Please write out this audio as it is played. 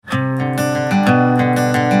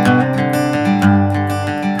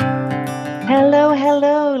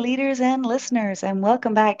listeners, and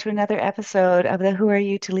welcome back to another episode of the Who Are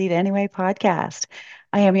You to Lead Anyway podcast.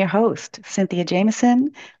 I am your host, Cynthia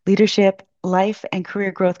Jameson, leadership, life, and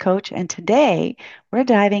career growth coach. And today we're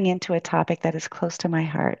diving into a topic that is close to my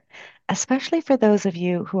heart, especially for those of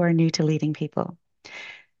you who are new to leading people.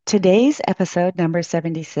 Today's episode, number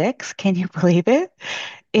 76, can you believe it?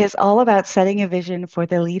 Is all about setting a vision for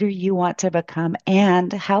the leader you want to become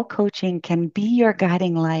and how coaching can be your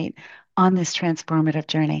guiding light on this transformative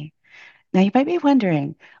journey. Now, you might be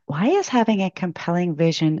wondering, why is having a compelling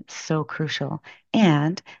vision so crucial?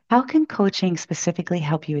 And how can coaching specifically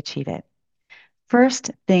help you achieve it?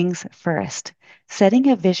 First things first, setting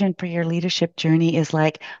a vision for your leadership journey is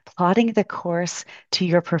like plotting the course to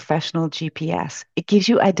your professional GPS. It gives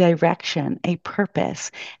you a direction, a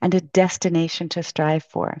purpose, and a destination to strive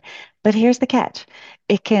for. But here's the catch.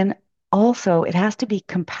 It has to be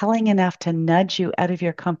compelling enough to nudge you out of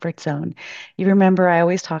your comfort zone. You remember, I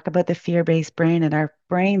always talk about the fear-based brain, and our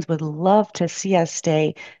brains would love to see us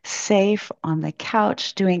stay safe on the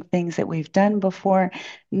couch doing things that we've done before.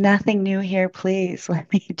 Nothing new here, please.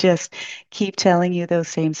 Let me just keep telling you those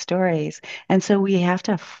same stories. And so we have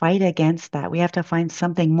to fight against that. We have to find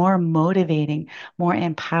something more motivating, more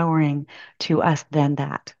empowering to us than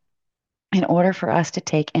that in order for us to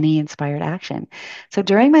take any inspired action. So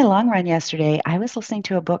during my long run yesterday, I was listening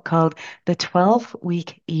to a book called The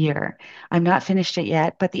 12-Week Year. I'm not finished it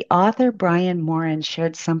yet, but the author, Brian Moran,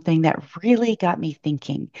 shared something that really got me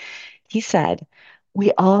thinking. He said,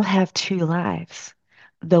 we all have two lives,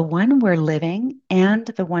 the one we're living and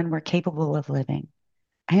the one we're capable of living.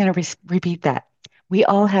 I'm going to repeat that. We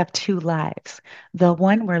all have two lives, the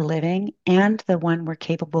one we're living and the one we're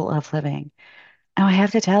capable of living. Now, I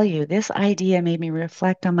have to tell you, this idea made me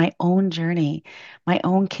reflect on my own journey, my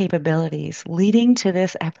own capabilities, leading to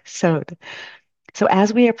this episode. So,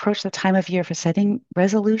 as we approach the time of year for setting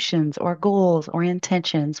resolutions or goals or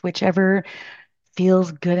intentions, whichever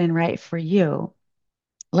feels good and right for you,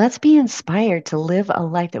 let's be inspired to live a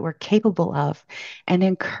life that we're capable of and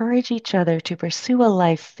encourage each other to pursue a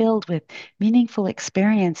life filled with meaningful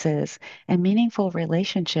experiences and meaningful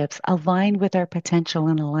relationships aligned with our potential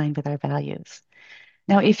and aligned with our values.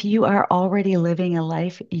 Now, if you are already living a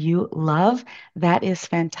life you love, that is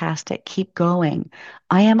fantastic. Keep going.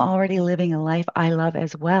 I am already living a life I love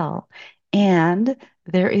as well. And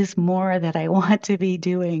there is more that I want to be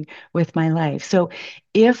doing with my life. So,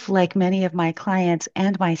 if, like many of my clients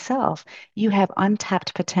and myself, you have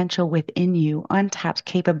untapped potential within you, untapped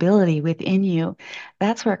capability within you,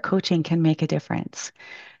 that's where coaching can make a difference.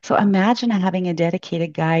 So imagine having a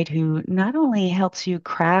dedicated guide who not only helps you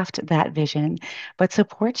craft that vision, but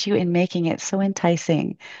supports you in making it so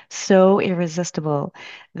enticing, so irresistible,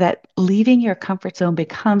 that leaving your comfort zone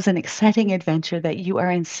becomes an exciting adventure that you are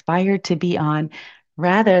inspired to be on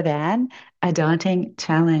rather than a daunting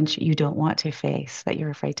challenge you don't want to face, that you're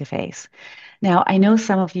afraid to face. Now, I know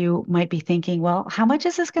some of you might be thinking, well, how much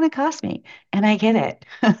is this going to cost me? And I get it.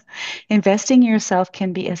 Investing in yourself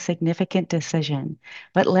can be a significant decision,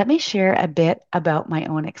 but let me share a bit about my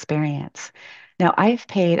own experience. Now, I've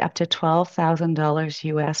paid up to $12,000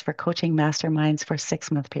 US for coaching masterminds for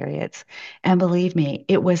 6-month periods. And believe me,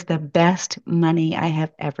 it was the best money I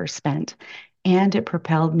have ever spent. And it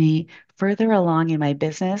propelled me further along in my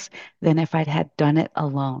business than if I'd had done it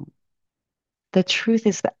alone. The truth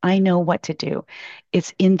is that I know what to do.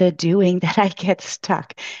 It's in the doing that I get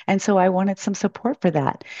stuck. And so I wanted some support for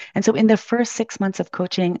that. And so in the first 6 months of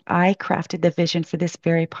coaching, I crafted the vision for this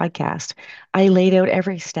very podcast. I laid out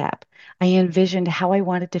every step. I envisioned how I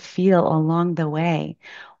wanted to feel along the way,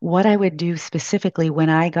 what I would do specifically when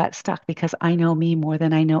I got stuck, because I know me more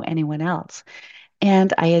than I know anyone else.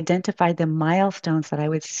 And I identified the milestones that I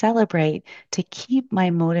would celebrate to keep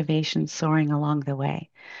my motivation soaring along the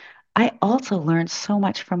way. I also learned so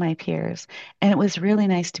much from my peers, and it was really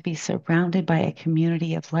nice to be surrounded by a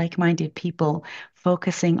community of like-minded people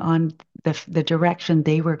focusing on the direction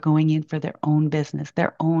they were going in for their own business,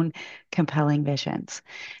 their own compelling visions.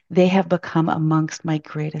 They have become amongst my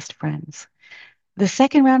greatest friends. The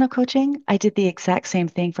second round of coaching, I did the exact same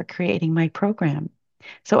thing for creating my program.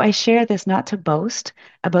 So I share this not to boast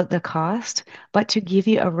about the cost, but to give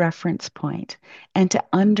you a reference point and to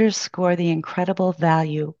underscore the incredible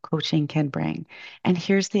value coaching can bring. And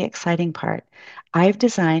here's the exciting part. I've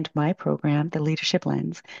designed my program, The Leadership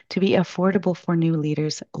Lens, to be affordable for new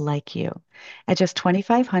leaders like you. At just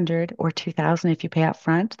 2,500 or 2,000 if you pay up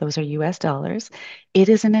front, those are US dollars, it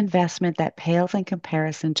is an investment that pales in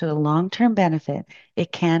comparison to the long-term benefit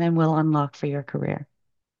it can and will unlock for your career.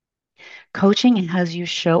 Coaching has you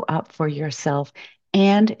show up for yourself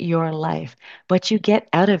and your life, but you get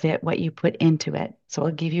out of it what you put into it. So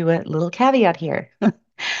I'll give you a little caveat here.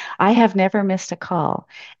 I have never missed a call,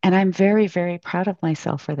 and I'm very, very proud of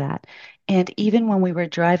myself for that. And even when we were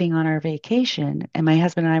driving on our vacation, and my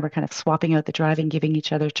husband and I were kind of swapping out the driving, giving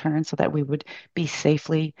each other turns so that we would be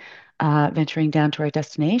safely venturing down to our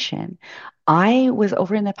destination, I was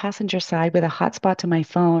over in the passenger side with a hotspot to my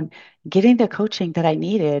phone, getting the coaching that I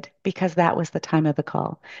needed because that was the time of the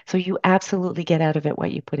call. So you absolutely get out of it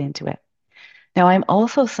what you put into it. Now, I'm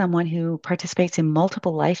also someone who participates in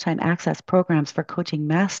multiple lifetime access programs for coaching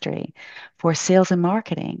mastery, for sales and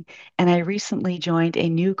marketing. And I recently joined a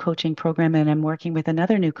new coaching program and I'm working with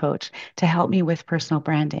another new coach to help me with personal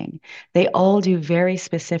branding. They all do very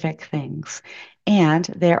specific things and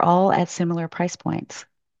they're all at similar price points.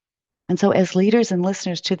 And so, as leaders and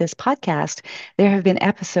listeners to this podcast, there have been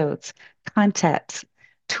episodes, concepts,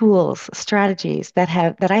 tools, strategies that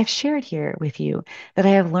I've shared here with you that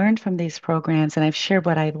I have learned from these programs, and I've shared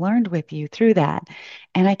what I've learned with you through that.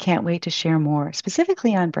 And I can't wait to share more,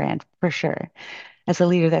 specifically on brand for sure. As a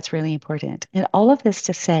leader, that's really important. And all of this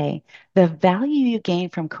to say, the value you gain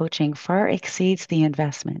from coaching far exceeds the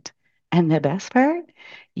investment. And the best part,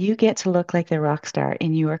 you get to look like the rock star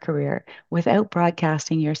in your career without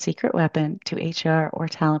broadcasting your secret weapon to HR or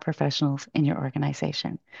talent professionals in your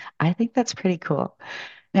organization. I think that's pretty cool.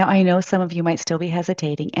 Now, I know some of you might still be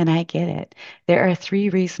hesitating, and I get it. There are three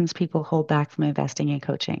reasons people hold back from investing in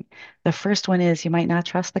coaching. The first one is you might not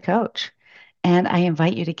trust the coach. And I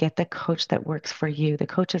invite you to get the coach that works for you, the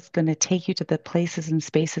coach that's going to take you to the places and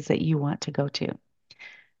spaces that you want to go to.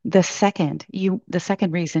 The second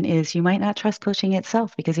reason is you might not trust coaching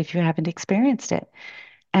itself because if you haven't experienced it.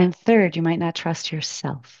 And third, you might not trust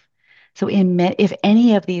yourself. So, if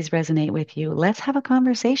any of these resonate with you, let's have a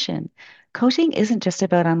conversation. Coaching isn't just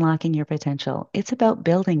about unlocking your potential, it's about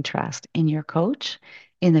building trust in your coach,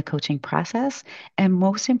 in the coaching process, and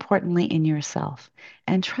most importantly, in yourself.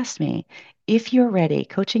 And trust me, if you're ready,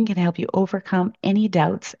 coaching can help you overcome any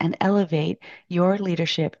doubts and elevate your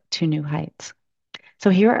leadership to new heights. So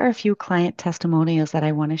here are a few client testimonials that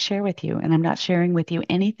I want to share with you. And I'm not sharing with you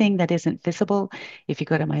anything that isn't visible. If you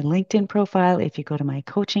go to my LinkedIn profile, if you go to my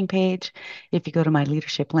coaching page, if you go to my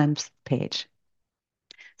Leadership Lens page.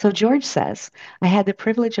 So George says, I had the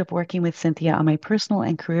privilege of working with Cynthia on my personal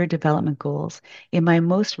and career development goals in my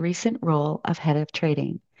most recent role of head of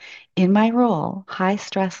trading. In my role, high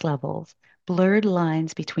stress levels, blurred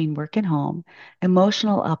lines between work and home,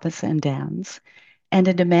 emotional ups and downs, and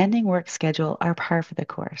a demanding work schedule are par for the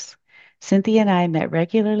course. Cynthia and I met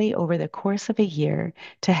regularly over the course of a year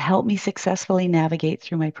to help me successfully navigate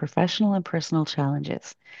through my professional and personal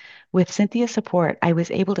challenges. With Cynthia's support, I was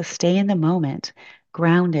able to stay in the moment,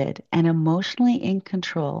 grounded and emotionally in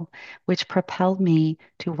control, which propelled me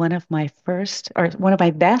to one of my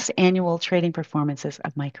best annual trading performances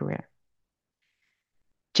of my career.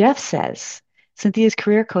 Jeff says, Cynthia's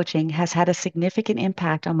career coaching has had a significant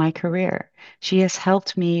impact on my career. She has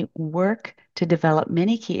helped me work to develop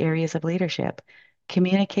many key areas of leadership,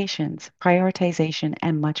 communications, prioritization,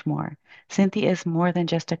 and much more. Cynthia is more than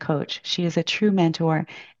just a coach. She is a true mentor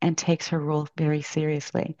and takes her role very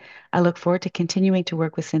seriously. I look forward to continuing to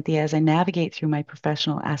work with Cynthia as I navigate through my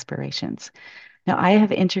professional aspirations. Now, I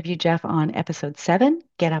have interviewed Jeff on episode 7,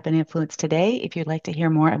 Get Up and Influence Today, if you'd like to hear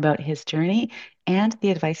more about his journey and the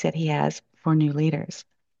advice that he has for new leaders.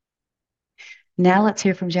 Now let's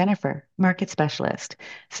hear from Jennifer, market specialist.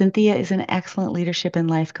 Cynthia is an excellent leadership and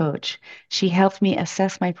life coach. She helped me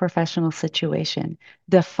assess my professional situation,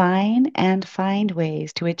 define and find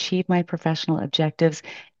ways to achieve my professional objectives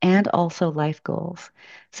and also life goals.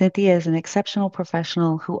 Cynthia is an exceptional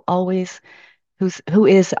professional who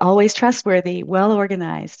is always trustworthy, well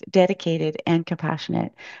organized, dedicated, and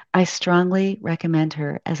compassionate. I strongly recommend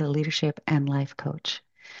her as a leadership and life coach.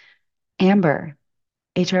 Amber,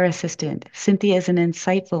 HR assistant. Cynthia is an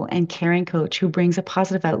insightful and caring coach who brings a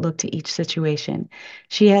positive outlook to each situation.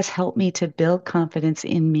 She has helped me to build confidence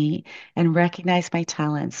in me and recognize my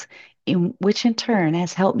talents, which in turn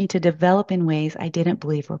has helped me to develop in ways I didn't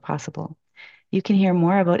believe were possible. You can hear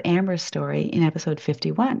more about Amber's story in episode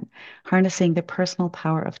 51, Harnessing the Personal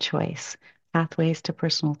Power of Choice, Pathways to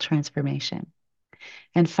Personal Transformation.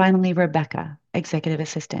 And finally, Rebecca, executive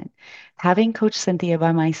assistant. Having Coach Cynthia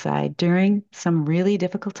by my side during some really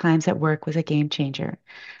difficult times at work was a game changer.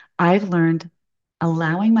 I've learned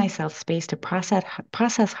allowing myself space to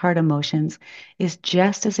process hard emotions is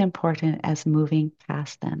just as important as moving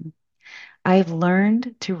past them. I've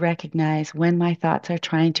learned to recognize when my thoughts are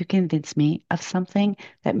trying to convince me of something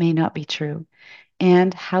that may not be true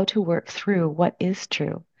and how to work through what is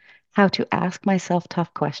true. how to ask myself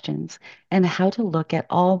tough questions, and how to look at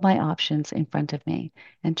all my options in front of me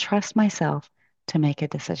and trust myself to make a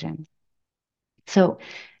decision. So,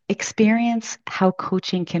 experience how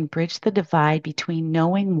coaching can bridge the divide between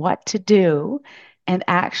knowing what to do and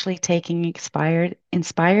actually taking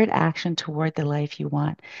inspired action toward the life you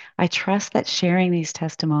want. I trust that sharing these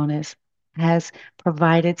testimonies has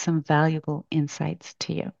provided some valuable insights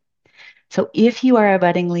to you. So, if you are a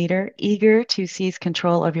budding leader eager to seize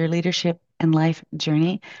control of your leadership and life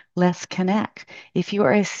journey, let's connect. If you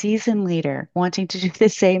are a seasoned leader wanting to do the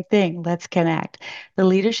same thing, let's connect. The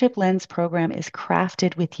Leadership Lens program is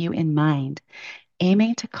crafted with you in mind,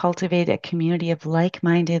 aiming to cultivate a community of like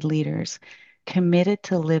minded leaders committed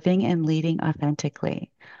to living and leading authentically.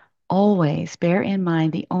 Always bear in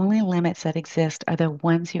mind the only limits that exist are the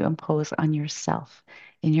ones you impose on yourself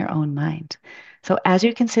in your own mind. So, as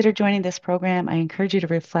you consider joining this program, I encourage you to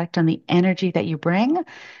reflect on the energy that you bring.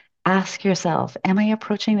 Ask yourself, am I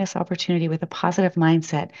approaching this opportunity with a positive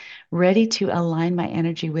mindset, ready to align my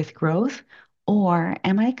energy with growth? Or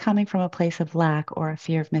am I coming from a place of lack or a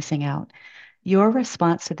fear of missing out? Your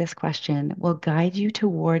response to this question will guide you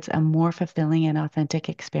towards a more fulfilling and authentic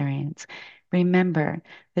experience. Remember,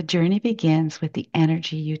 the journey begins with the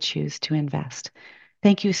energy you choose to invest.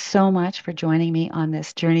 Thank you so much for joining me on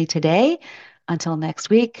this journey today. Until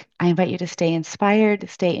next week, I invite you to stay inspired,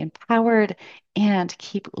 stay empowered, and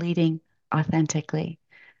keep leading authentically.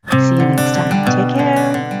 See you next time. Take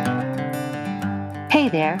care. Hey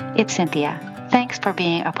there, it's Cynthia. Thanks for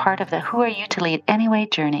being a part of the Who Are You to Lead Anyway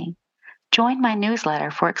journey. Join my newsletter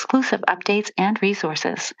for exclusive updates and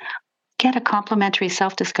resources. Get a complimentary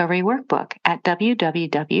self-discovery workbook at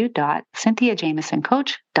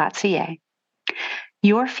www.cynthiajamesoncoach.ca.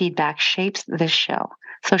 Your feedback shapes this show,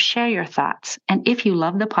 so share your thoughts. And if you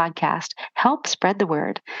love the podcast, help spread the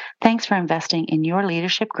word. Thanks for investing in your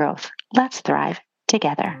leadership growth. Let's thrive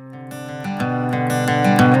together.